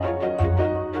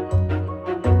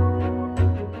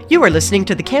You are listening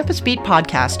to the Campus Beat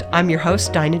podcast. I'm your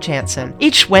host, Dinah Jansen.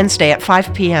 Each Wednesday at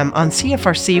 5 p.m. on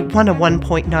CFRC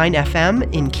 101.9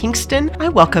 FM in Kingston, I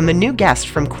welcome a new guest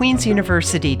from Queen's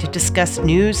University to discuss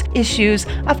news, issues,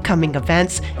 upcoming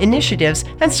events, initiatives,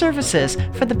 and services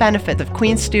for the benefit of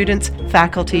Queen's students,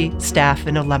 faculty, staff,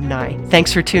 and alumni.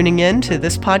 Thanks for tuning in to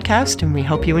this podcast, and we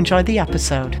hope you enjoy the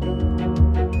episode.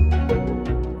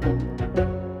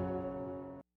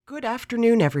 Good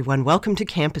afternoon, everyone. Welcome to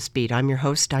Campus Beat. I'm your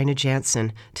host, Dinah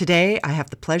Jansen. Today, I have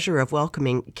the pleasure of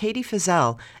welcoming Katie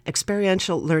Feazell,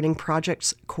 Experiential Learning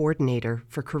Projects Coordinator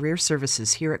for Career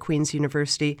Services here at Queen's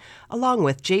University, along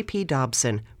with J.P.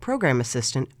 Dobson, Program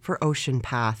Assistant for Ocean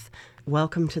Path.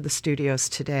 Welcome to the studios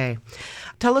today.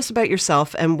 Tell us about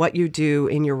yourself and what you do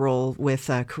in your role with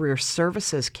Career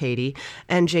Services, Katie,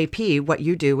 and J.P., what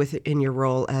you do in your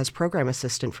role as Program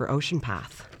Assistant for Ocean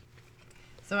Path.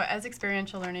 So as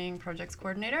Experiential Learning Projects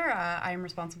Coordinator, I am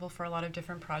responsible for a lot of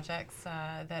different projects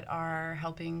that are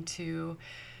helping to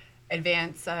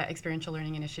advance experiential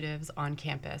learning initiatives on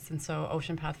campus. And so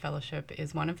Ocean Path Fellowship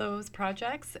is one of those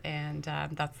projects, and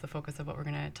that's the focus of what we're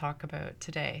going to talk about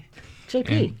today. JP.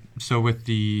 And so with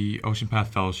the Ocean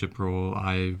Path Fellowship role,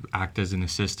 I act as an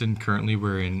assistant. Currently,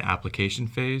 we're in application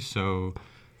phase, so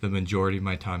the majority of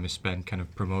my time is spent kind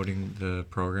of promoting the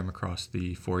program across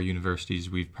the 4 universities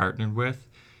we've partnered with.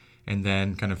 And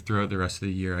then kind of throughout the rest of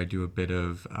the year, I do a bit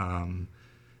of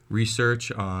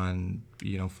research on,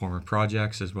 former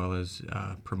projects as well as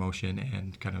promotion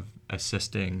and kind of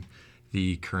assisting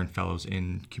the current fellows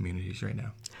in communities right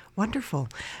now. Wonderful.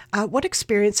 What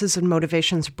experiences and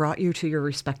motivations brought you to your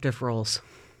respective roles?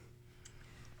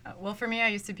 Well, for me, I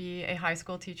used to be a high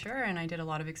school teacher, and I did a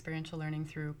lot of experiential learning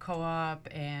through co-op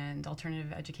and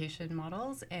alternative education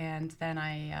models. And then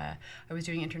I was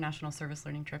doing international service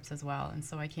learning trips as well. And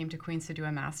so I came to Queen's to do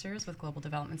a master's with global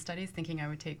development studies, thinking I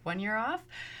would take 1 year off.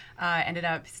 Ended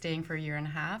up staying for 1.5 years,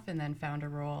 and then found a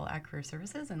role at Career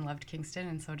Services and loved Kingston,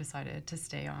 and so decided to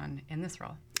stay on in this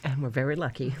role. And we're very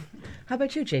lucky. How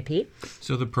about you, JP?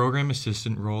 So the program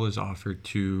assistant role is offered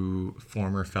to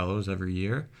former fellows every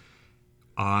year.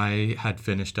 I had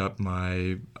finished up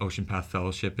my Ocean Path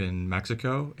Fellowship in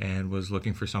Mexico and was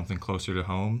looking for something closer to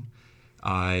home.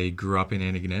 I grew up in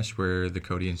Antigonish, where the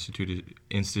Coady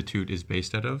Institute is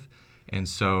based out of, and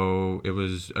so it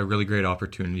was a really great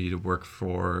opportunity to work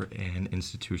for an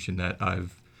institution that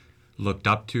I've looked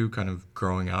up to kind of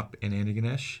growing up in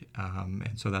Antigonish,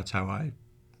 and so that's how I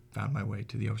found my way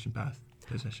to the Ocean Path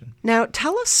position. Now,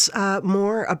 tell us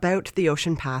more about the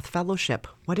Ocean Path Fellowship.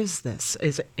 What is this?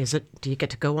 Is it? Do you get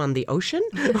to go on the ocean?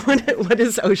 What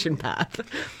is Ocean Path?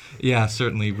 Yeah,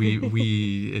 certainly.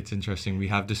 We it's interesting. We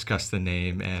have discussed the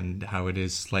name and how it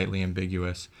is slightly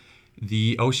ambiguous.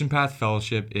 The Ocean Path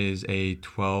Fellowship is a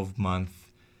 12-month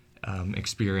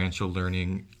experiential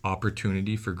learning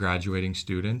opportunity for graduating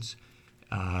students,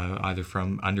 either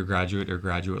from undergraduate or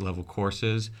graduate level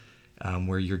courses,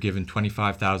 where you're given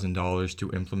 $25,000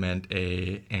 to implement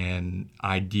an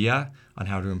idea on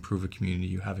how to improve a community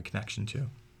you have a connection to.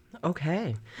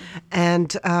 Okay.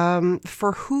 And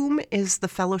for whom is the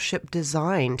fellowship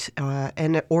designed?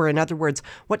 Or in other words,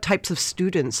 what types of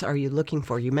students are you looking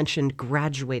for? You mentioned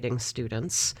graduating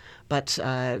students, but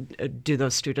do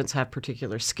those students have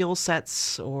particular skill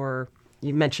sets, or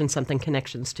you mentioned something,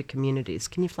 connections to communities.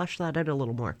 Can you flesh that out a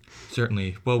little more?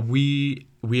 Certainly. Well, we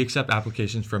accept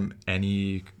applications from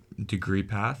any degree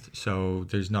path, so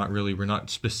we're not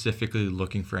specifically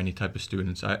looking for any type of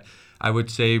students. I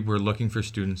would say we're looking for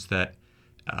students that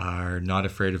are not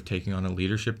afraid of taking on a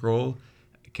leadership role,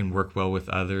 can work well with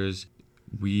others.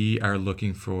 We are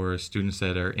looking for students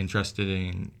that are interested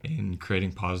in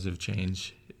creating positive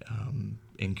change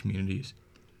in communities.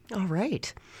 All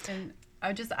right. And I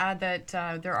would just add that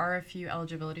there are a few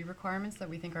eligibility requirements that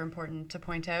we think are important to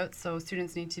point out. So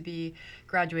students need to be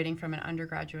graduating from an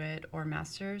undergraduate or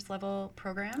master's level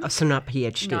program. So not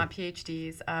PhD. Not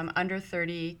PhDs. Under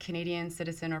 30, Canadian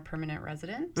citizen or permanent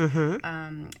resident.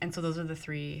 Mm-hmm. And so those are the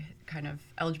 3 kind of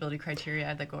eligibility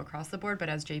criteria that go across the board. But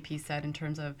as JP said, in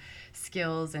terms of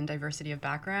skills and diversity of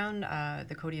background,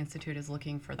 the Coady Institute is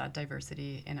looking for that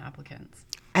diversity in applicants.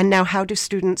 And now, how do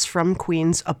students from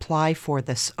Queen's apply for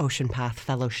this Ocean Path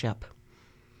Fellowship?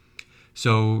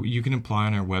 So you can apply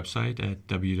on our website at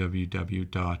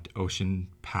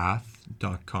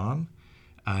www.oceanpath.com.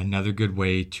 Another good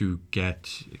way to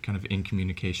get kind of in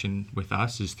communication with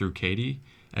us is through Katie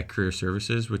at Career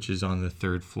Services, which is on the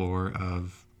 3rd floor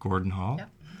of Gordon Hall. Yep.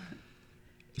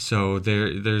 So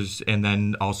there's, and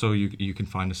then also you can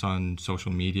find us on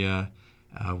social media.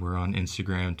 We're on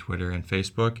Instagram, Twitter, and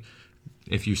Facebook.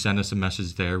 if you send us a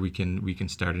message there, we can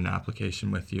start an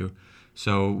application with you.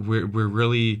 So we're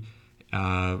really,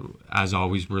 as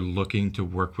always, we're looking to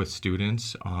work with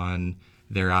students on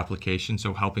their application,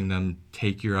 so helping them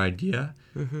take your idea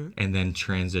and then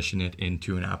transition it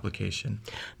into an application.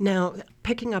 Now,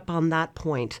 picking up on that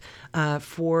point,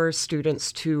 for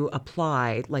students to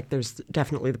apply, like there's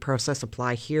definitely the process,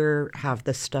 apply here, have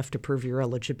this stuff to prove your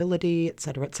eligibility, et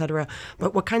cetera,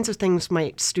 but what kinds of things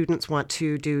might students want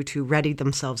to do to ready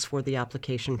themselves for the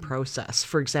application process?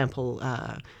 For example,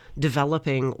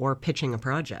 developing or pitching a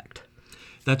project.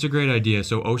 That's a great idea.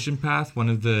 So Ocean Path, one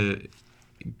of the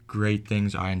great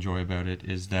things I enjoy about it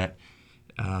is that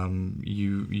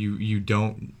you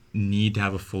don't need to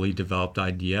have a fully developed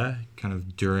idea kind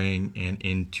of during and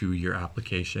into your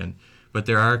application, but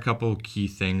there are a couple key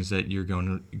things that you're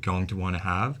going to want to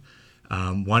have.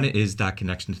 One is that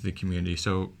connection to the community.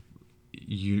 So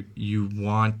you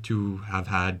want to have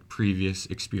had previous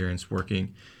experience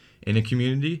working in a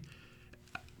community.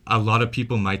 A lot of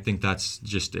people might think that's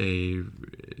just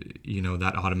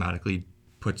that automatically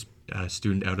puts a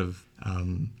student out of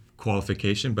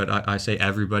qualification, but I say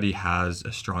everybody has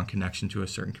a strong connection to a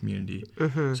certain community.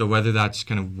 So whether that's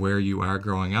kind of where you are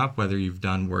growing up, whether you've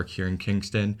done work here in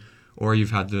Kingston, or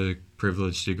you've had the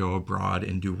privilege to go abroad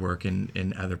and do work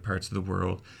in other parts of the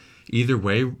world, either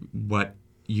way, what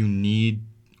you need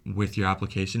with your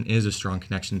application is a strong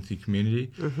connection to the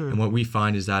community. And what we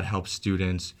find is that helps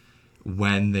students,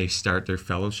 when they start their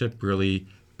fellowship, really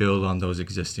build on those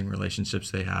existing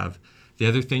relationships they have. The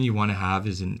other thing you want to have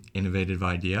is an innovative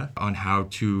idea on how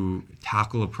to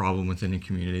tackle a problem within a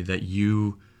community that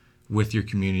you, with your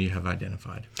community, have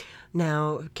identified.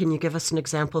 Now, can you give us an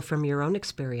example from your own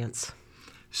experience?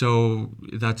 So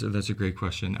that's a great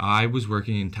question. I was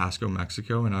working in Tasco,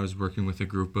 Mexico, and I was working with a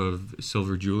group of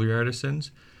silver jewelry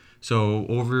artisans. So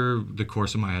over the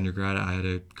course of my undergrad, I had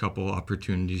a couple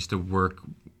opportunities to work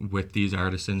with these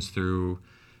artisans through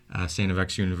St.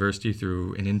 FX University,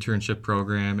 through an internship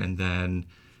program, and then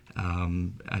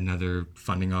another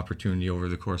funding opportunity over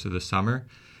the course of the summer.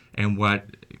 And what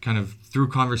kind of, through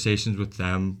conversations with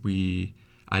them, we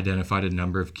identified a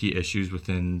number of key issues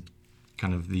within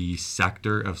kind of the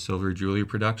sector of silver jewelry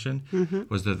production,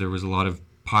 was that there was a lot of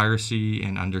piracy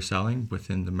and underselling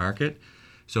within the market.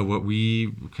 So what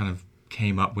we kind of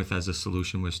came up with as a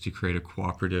solution was to create a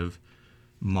cooperative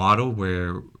model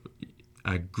where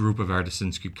a group of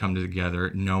artisans could come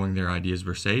together knowing their ideas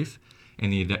were safe,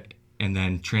 and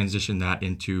then transition that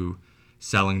into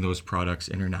selling those products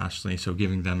internationally, so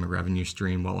giving them a revenue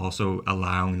stream while also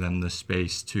allowing them the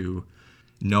space to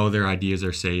know their ideas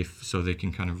are safe, so they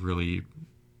can kind of really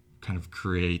kind of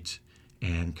create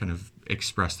and kind of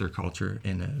express their culture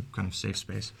in a kind of safe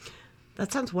space.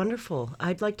 That sounds wonderful.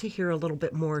 I'd like to hear a little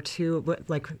bit more too.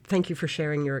 Thank you for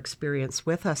sharing your experience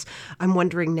with us. I'm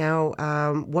wondering now,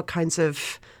 what kinds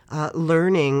of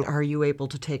learning are you able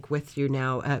to take with you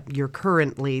now? You're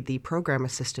currently the program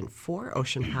assistant for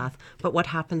Ocean Path, but what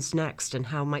happens next, and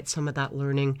how might some of that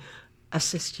learning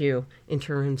assist you in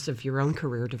terms of your own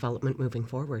career development moving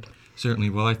forward?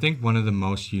 Certainly. Well, I think one of the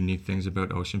most unique things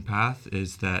about Ocean Path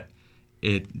is that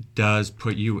it does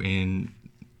put you in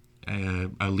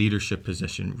a leadership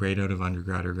position right out of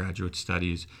undergrad or graduate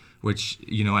studies, which,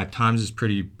 at times is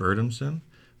pretty burdensome,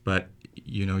 but,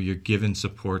 you're given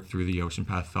support through the Ocean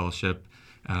Path Fellowship,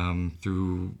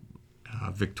 through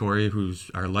Victoria, who's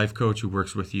our life coach, who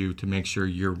works with you to make sure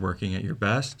you're working at your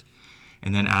best,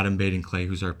 and then Adam Baden-Clay,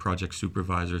 who's our project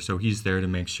supervisor. So he's there to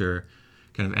make sure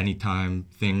kind of anytime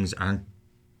things aren't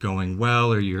going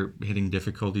well or you're hitting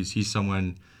difficulties, he's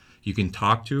someone you can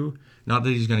talk to. Not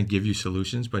that he's going to give you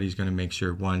solutions, but he's going to make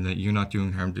sure, one, that you're not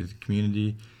doing harm to the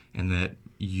community, and that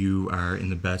you are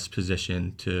in the best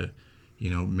position to,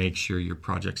 make sure your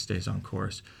project stays on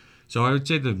course. So I would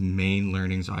say the main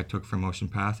learnings I took from Ocean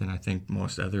Path, and I think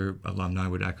most other alumni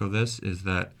would echo this, is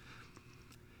that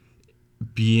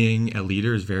being a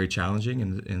leader is very challenging,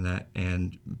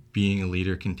 and being a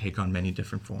leader can take on many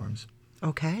different forms.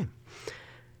 Okay.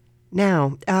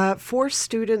 Now, for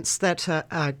students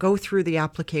that go through the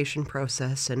application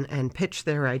process and pitch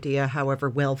their idea, however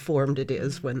well-formed it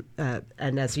is,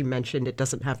 and as you mentioned, it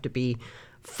doesn't have to be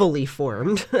fully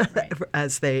formed right.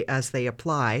 as they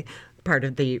apply. Part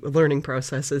of the learning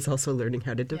process is also learning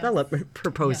how to develop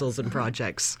proposals and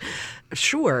projects.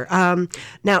 Sure.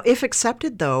 Now, if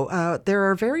accepted, though, there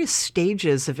are various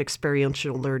stages of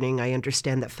experiential learning I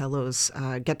understand that fellows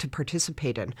get to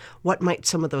participate in. What might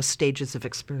some of those stages of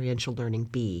experiential learning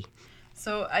be?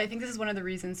 So I think this is one of the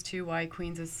reasons, too, why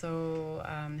Queen's is so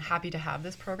happy to have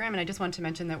this program. And I just want to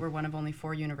mention that we're one of only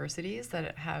 4 universities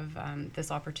that have this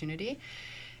opportunity.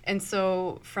 And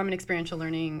so from an experiential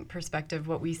learning perspective,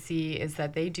 what we see is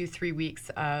that they do 3 weeks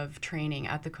of training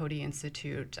at the Coady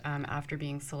Institute after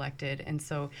being selected. And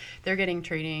so they're getting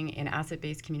training in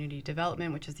asset-based community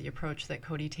development, which is the approach that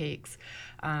Coady takes,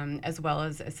 as well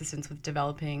as assistance with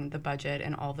developing the budget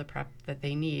and all the prep that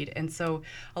they need. And so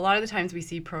a lot of the times we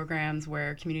see programs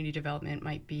where community development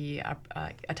might be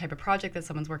a type of project that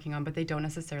someone's working on, but they don't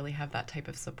necessarily have that type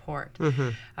of support.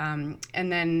 And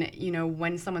then,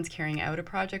 when someone's carrying out a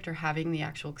project or having the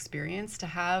actual experience, to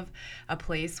have a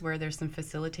place where there's some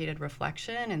facilitated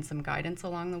reflection and some guidance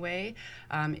along the way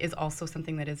is also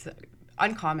something that is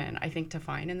uncommon, I think, to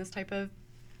find in this type of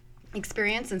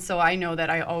experience. And so I know that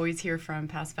I always hear from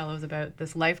past fellows about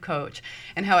this life coach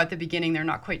and how at the beginning they're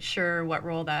not quite sure what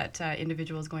role that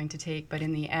individual is going to take, but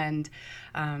in the end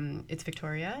it's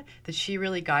Victoria, that she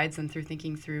really guides them through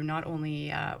thinking through not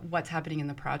only what's happening in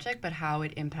the project, but how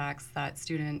it impacts that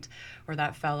student or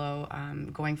that fellow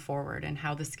going forward, and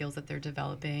how the skills that they're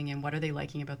developing and what are they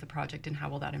liking about the project and how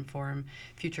will that inform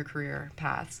future career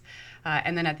paths.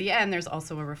 And then at the end there's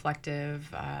also a reflective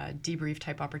debrief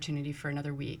type opportunity for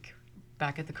another week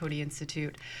back at the Coady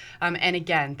Institute. And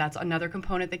again, that's another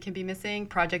component that can be missing.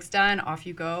 Project's done, off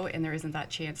you go, and there isn't that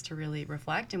chance to really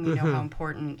reflect. And we know how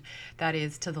important that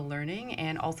is to the learning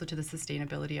and also to the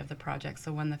sustainability of the project.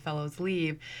 So when the fellows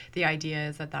leave, the idea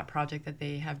is that that project that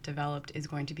they have developed is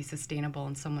going to be sustainable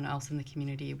and someone else in the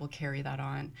community will carry that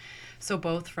on. So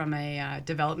both from a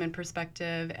development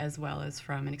perspective as well as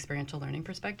from an experiential learning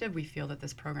perspective, we feel that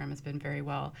this program has been very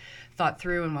well thought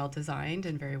through and well designed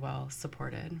and very well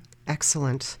supported.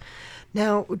 Excellent.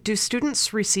 Now, do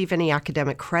students receive any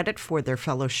academic credit for their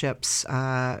fellowships,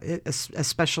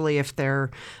 especially if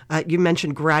they're, you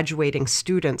mentioned graduating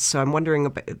students, so I'm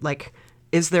wondering,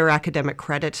 is there academic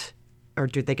credit, or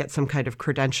do they get some kind of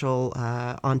credential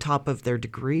on top of their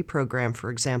degree program,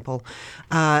 for example?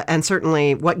 And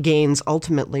certainly, what gains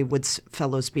ultimately would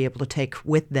fellows be able to take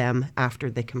with them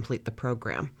after they complete the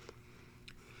program?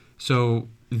 So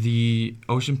the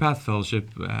Ocean Path Fellowship,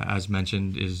 as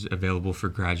mentioned, is available for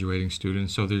graduating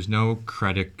students. So there's no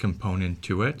credit component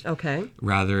to it. Okay.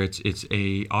 Rather, it's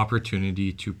a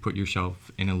opportunity to put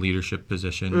yourself in a leadership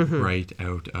position right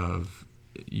out of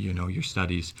your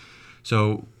studies.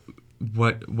 So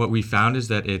what we found is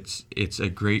that it's a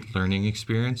great learning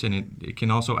experience, and it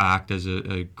can also act as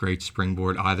a great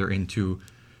springboard either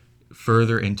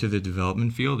further into the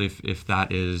development field if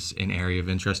that is an area of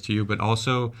interest to you, but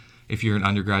also if you're an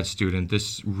undergrad student,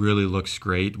 this really looks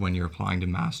great when you're applying to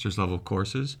master's level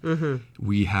courses.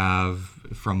 We have,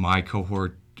 from my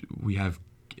cohort, we have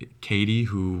Katie,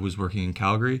 who was working in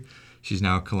Calgary. She's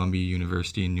now at Columbia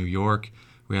University in New York.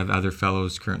 We have other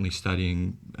fellows currently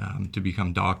studying to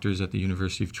become doctors at the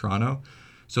University of Toronto.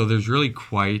 So there's really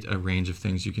quite a range of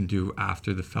things you can do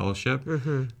after the fellowship.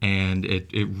 And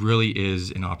it really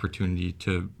is an opportunity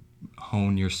to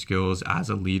hone your skills as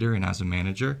a leader and as a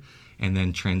manager, and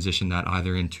then transition that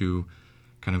either into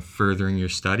kind of furthering your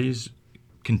studies,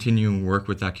 continuing work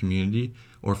with that community,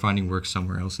 or finding work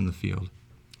somewhere else in the field.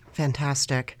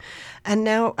 Fantastic. And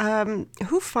now,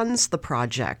 who funds the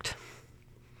project?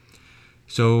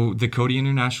 So the Coady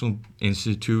International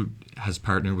Institute has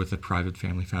partnered with a private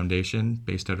family foundation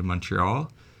based out of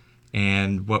Montreal.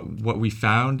 And what we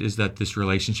found is that this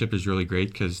relationship is really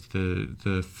great because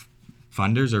the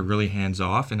funders are really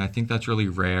hands-off, and I think that's really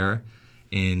rare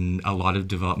in a lot of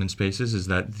development spaces, is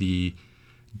that the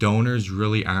donors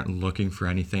really aren't looking for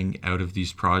anything out of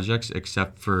these projects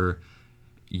except for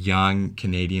young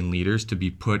Canadian leaders to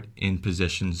be put in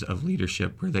positions of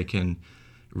leadership where they can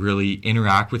really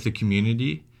interact with the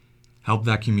community, help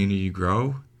that community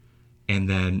grow, and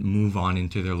then move on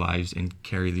into their lives and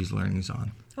carry these learnings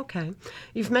on. Okay.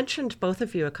 You've mentioned, both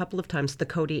of you, a couple of times the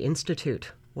Coady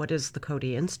Institute. What is the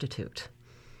Coady Institute?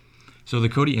 So the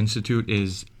Coady Institute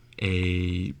is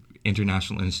a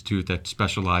international institute that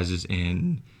specializes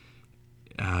in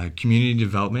community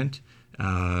development,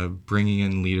 bringing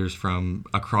in leaders from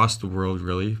across the world,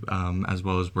 really, as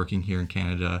well as working here in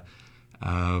Canada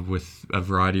with a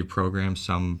variety of programs,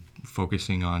 some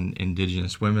focusing on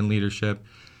Indigenous women leadership.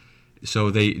 So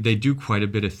they do quite a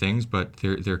bit of things, but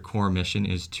their core mission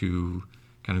is to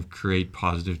kind of create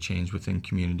positive change within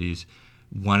communities.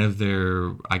 One of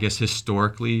their, I guess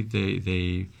historically,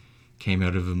 they came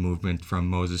out of a movement from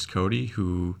Moses Coady,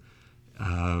 who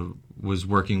was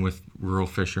working with rural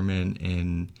fishermen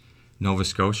in Nova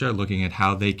Scotia, looking at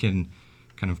how they can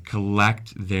kind of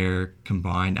collect their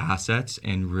combined assets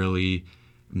and really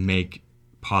make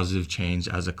positive change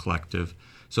as a collective.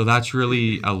 So that's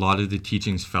really a lot of the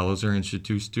teachings fellows are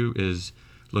introduced to, is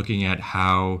looking at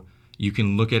how you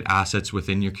can look at assets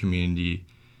within your community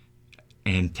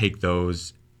and take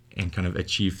those and kind of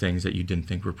achieve things that you didn't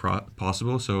think were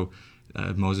possible. So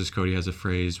Moses Cody has a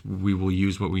phrase, we will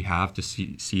use what we have to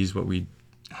seize what we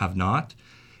have not.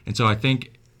 And so I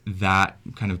think that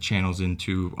kind of channels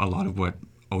into a lot of what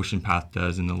Ocean Path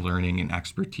does and the learning and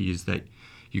expertise that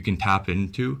you can tap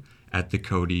into at the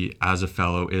Cody as a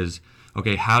fellow is,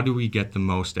 okay, how do we get the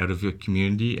most out of a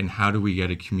community, and how do we get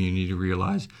a community to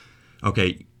realize,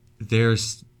 okay,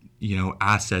 there's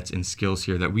assets and skills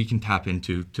here that we can tap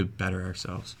into to better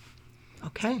ourselves.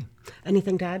 Okay.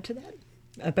 Anything to add to that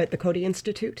about the Cody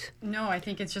Institute? No, I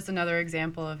think it's just another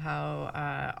example of how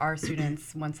our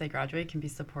students, once they graduate, can be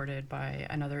supported by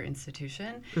another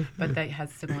institution, but that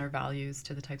has similar values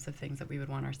to the types of things that we would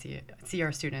want to see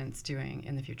our students doing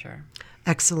in the future.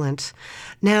 Excellent.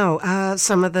 Now,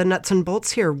 some of the nuts and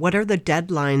bolts here. What are the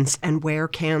deadlines, and where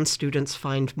can students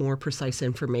find more precise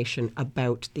information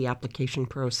about the application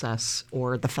process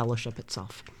or the fellowship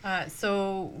itself?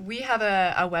 So we have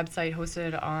a website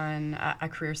hosted on a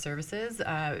Career Services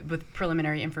with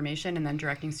preliminary information, and then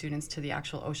directing students to the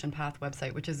actual Ocean Path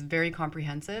website, which is very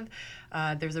comprehensive.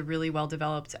 There's a really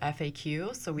well-developed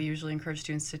FAQ, so we usually encourage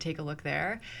students to take a look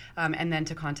there, and then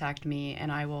to contact me,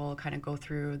 and I will kind of go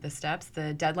through the steps.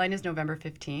 The deadline is November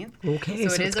 15th, okay,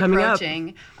 so it is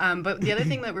approaching. But the other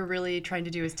thing that we're really trying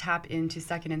to do is tap into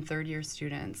second and third year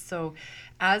students. So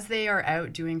as they are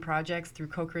out doing projects through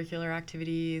co-curricular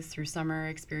activities, through summer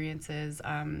experiences,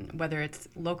 whether it's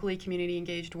locally community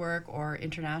engaged work or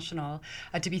international,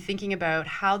 to be thinking about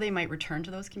how they might return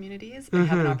to those communities and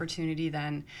have an opportunity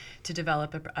then to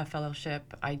develop a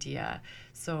fellowship idea.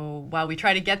 So while we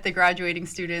try to get the graduating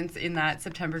students in that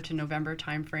September to November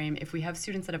timeframe, if we have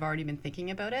students that have already been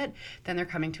thinking about it, then they're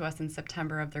coming to us in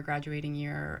September of their graduating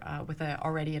year with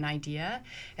already an idea,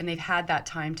 and they've had that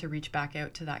time to reach back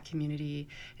out to that community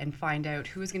and find out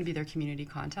who is going to be their community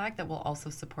contact that will also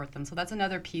support them. So that's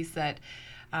another piece that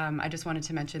I just wanted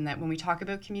to mention, that when we talk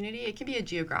about community, it can be a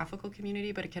geographical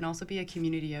community, but it can also be a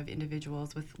community of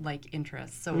individuals with like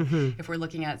interests. So if we're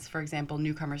looking at, for example,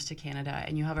 newcomers to Canada,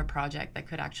 and you have a project that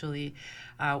could actually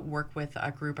work with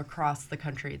a group across the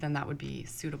country, then that would be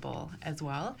suitable as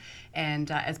well.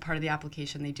 And as part of the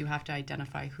application, they do have to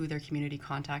identify who their community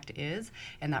contact is,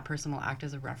 and that person will act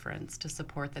as a reference to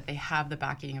support that they have the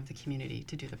backing of the community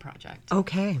to do the project.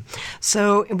 Okay.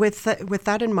 So with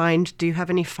that in mind, do you have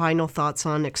any final thoughts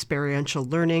on experiential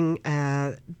learning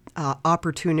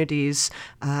opportunities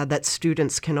that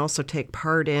students can also take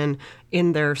part in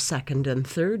their second and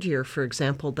third year, for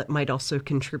example, that might also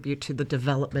contribute to the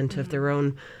development of their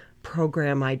own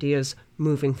program ideas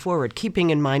moving forward,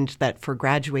 keeping in mind that for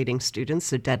graduating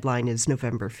students, the deadline is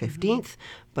November 15th,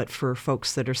 but for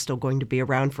folks that are still going to be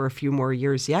around for a few more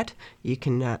years yet, you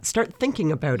can start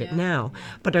thinking about it now.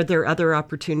 But are there other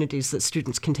opportunities that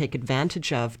students can take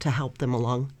advantage of to help them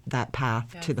along that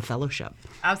path to the fellowship?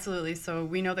 Absolutely. So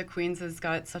we know that Queens has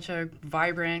got such a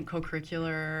vibrant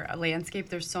co-curricular landscape.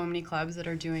 There's so many clubs that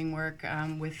are doing work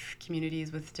with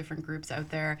communities, with different groups out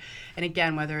there. And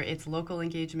again, whether it's local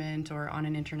engagement or on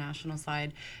an international side,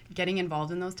 getting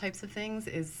involved in those types of things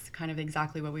is kind of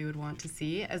exactly what we would want to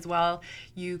see. As well,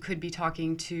 you could be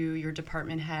talking to your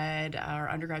department head or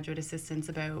undergraduate assistants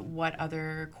about what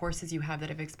other courses you have that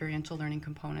have experiential learning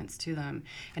components to them,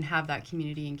 and have that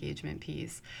community engagement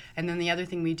piece. And then the other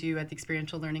thing we do at the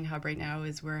Experiential Learning Hub right now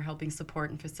is we're helping support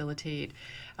and facilitate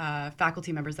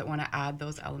faculty members that want to add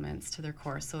those elements to their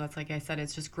course. So that's, like I said,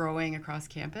 it's just growing across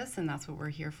campus, and that's what we're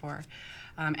here for.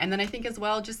 And then I think as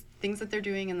well, just things that they're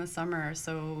doing in the summer.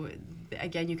 So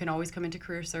again, you can always come into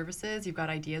Career Services. You've got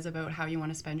ideas about how you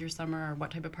want to spend your summer or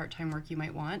what type of part-time work you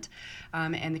might want.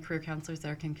 And the career counselors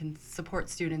there can support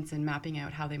students in mapping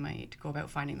out how they might go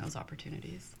about finding those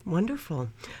opportunities. Wonderful.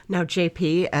 Now,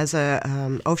 JP, as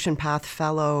a Ocean Path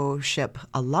Fellowship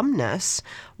alumnus,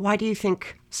 why do you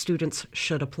think students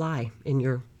should apply, in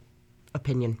your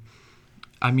opinion?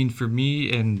 I mean, for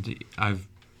me, and I've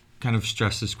kind of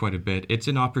stressed this quite a bit, it's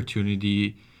an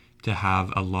opportunity to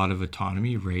have a lot of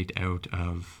autonomy right out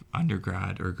of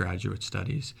undergrad or graduate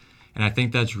studies. And I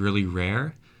think that's really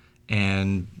rare.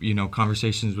 And,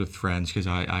 conversations with friends, because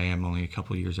I am only a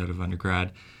couple of years out of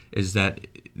undergrad, is that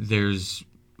there's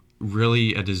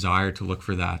really a desire to look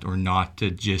for that, or not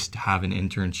to just have an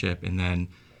internship and then,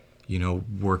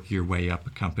 work your way up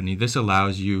a company. This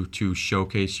allows you to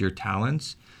showcase your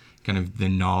talents, kind of the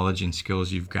knowledge and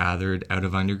skills you've gathered out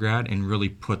of undergrad, and really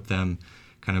put them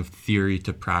kind of theory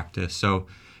to practice. So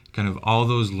kind of all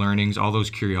those learnings, all those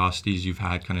curiosities you've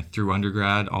had kind of through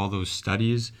undergrad, all those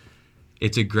studies,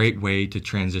 it's a great way to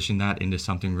transition that into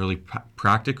something really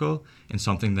practical and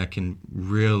something that can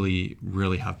really,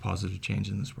 really have positive change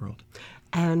in this world.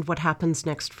 And what happens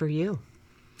next for you?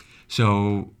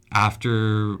 So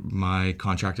after my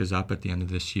contract is up at the end of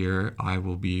this year, I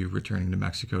will be returning to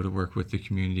Mexico to work with the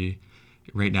community.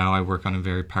 Right now, I work on a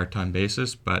very part-time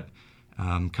basis, but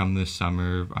come this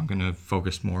summer, I'm going to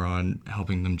focus more on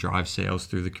helping them drive sales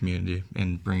through the community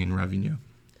and bring in revenue.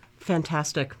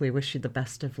 Fantastic. We wish you the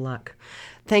best of luck.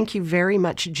 Thank you very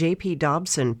much, J.P.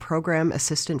 Dobson, Program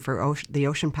Assistant for the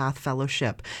Ocean Path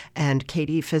Fellowship, and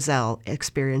Katie Feazell,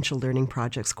 Experiential Learning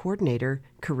Projects Coordinator,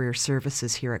 Career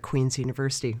Services here at Queen's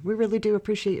University. We really do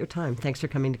appreciate your time. Thanks for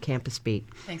coming to Campus Beat.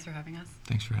 Thanks for having us.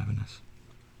 Thanks for having us.